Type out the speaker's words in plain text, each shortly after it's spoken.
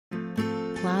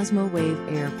Plasma wave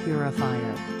air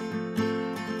purifier.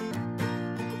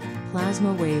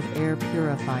 Plasma wave air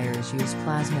purifiers use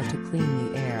plasma to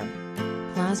clean the air.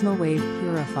 Plasma wave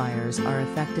purifiers are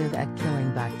effective at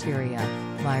killing bacteria,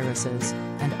 viruses,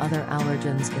 and other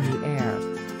allergens in the air.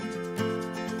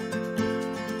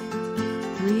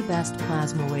 3 Best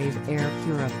Plasma Wave Air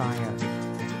Purifier.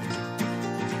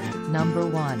 Number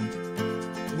 1.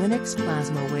 Winix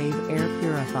Plasma Wave Air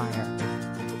Purifier.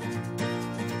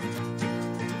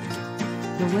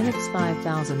 The Winix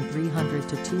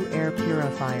 5300-2 air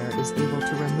purifier is able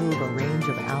to remove a range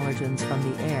of allergens from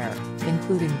the air,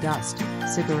 including dust,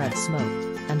 cigarette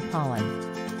smoke, and pollen.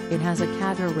 It has a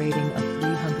CADR rating of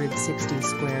 360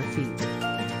 square feet.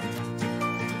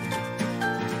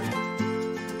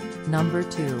 Number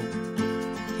 2.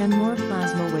 Kenmore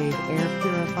Plasma Wave Air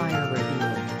Purifier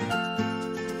Review.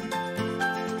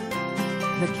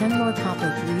 The Kenmore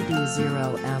Kappa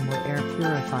 3D0M air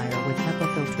purifier with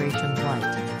HEPA filtration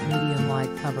white,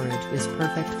 medium-wide coverage is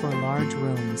perfect for large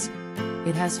rooms.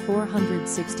 It has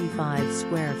 465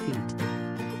 square feet.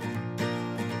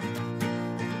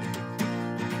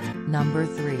 Number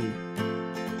 3.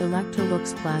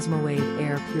 Electrolux Plasma Wave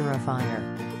Air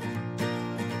Purifier.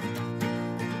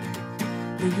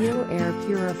 The Yill air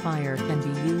purifier can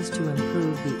be used to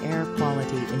improve the air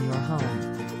quality in your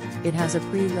home. It has a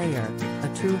pre-layer,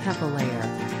 a true HEPA layer,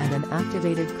 and an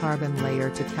activated carbon layer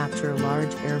to capture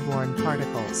large airborne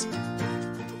particles.